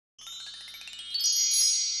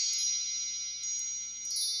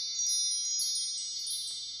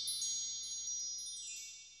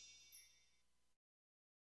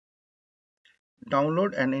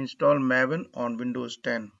Download and install Maven on Windows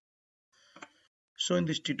 10. So in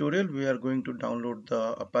this tutorial we are going to download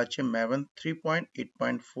the Apache Maven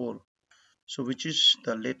 3.8.4, so which is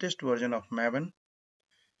the latest version of Maven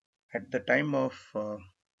at the time of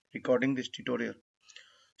recording this tutorial.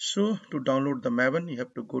 So to download the Maven, you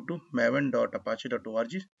have to go to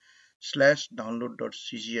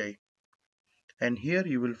maven.apache.org/download.cgi, and here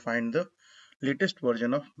you will find the latest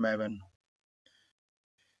version of Maven.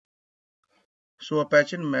 So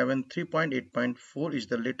Apache Maven 3.8.4 is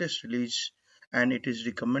the latest release and it is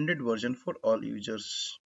recommended version for all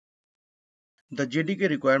users. The JDK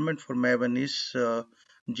requirement for Maven is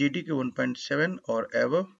JDK 1.7 or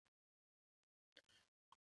above.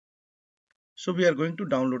 So we are going to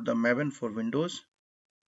download the Maven for Windows.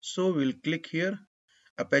 So we'll click here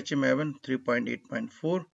Apache Maven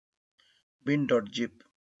 3.8.4 bin.zip.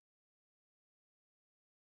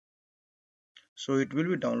 So it will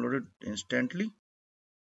be downloaded instantly.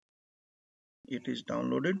 It is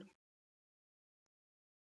downloaded.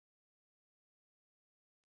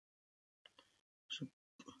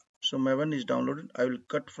 So Maven is downloaded. I will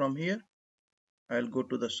cut from here. I'll go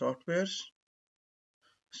to the softwares.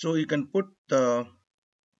 So you can put the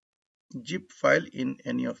zip file in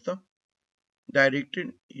any of the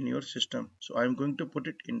directory in your system. So I'm going to put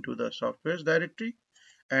it into the softwares directory,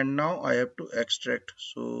 and now I have to extract.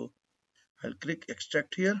 So I'll click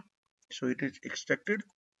extract here. So it is extracted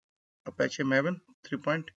Apache Maven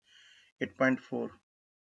 3.8.4.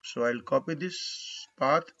 So I'll copy this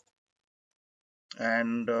path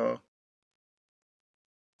and go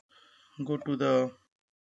to the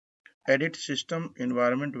edit system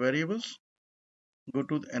environment variables. Go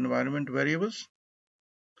to the environment variables.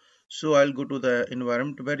 So I'll go to the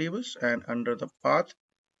environment variables, and under the path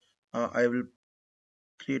I will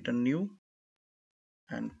create a new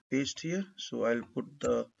and paste here. So I'll put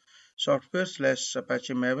the software slash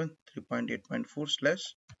Apache Maven 3.8.4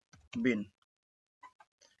 slash bin.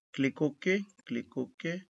 Click OK, click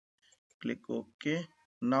OK, click OK.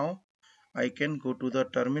 Now I can go to the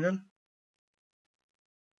terminal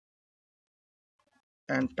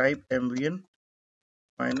and type mvn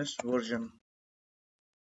 -version.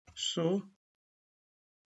 So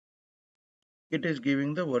it is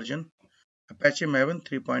giving the version Apache Maven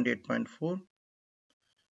 3.8.4.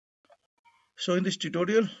 So in this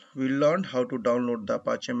tutorial we learned how to download the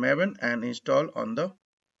Apache Maven and install on the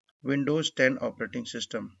Windows 10 operating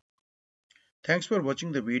system. Thanks for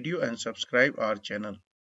watching the video and subscribe our channel.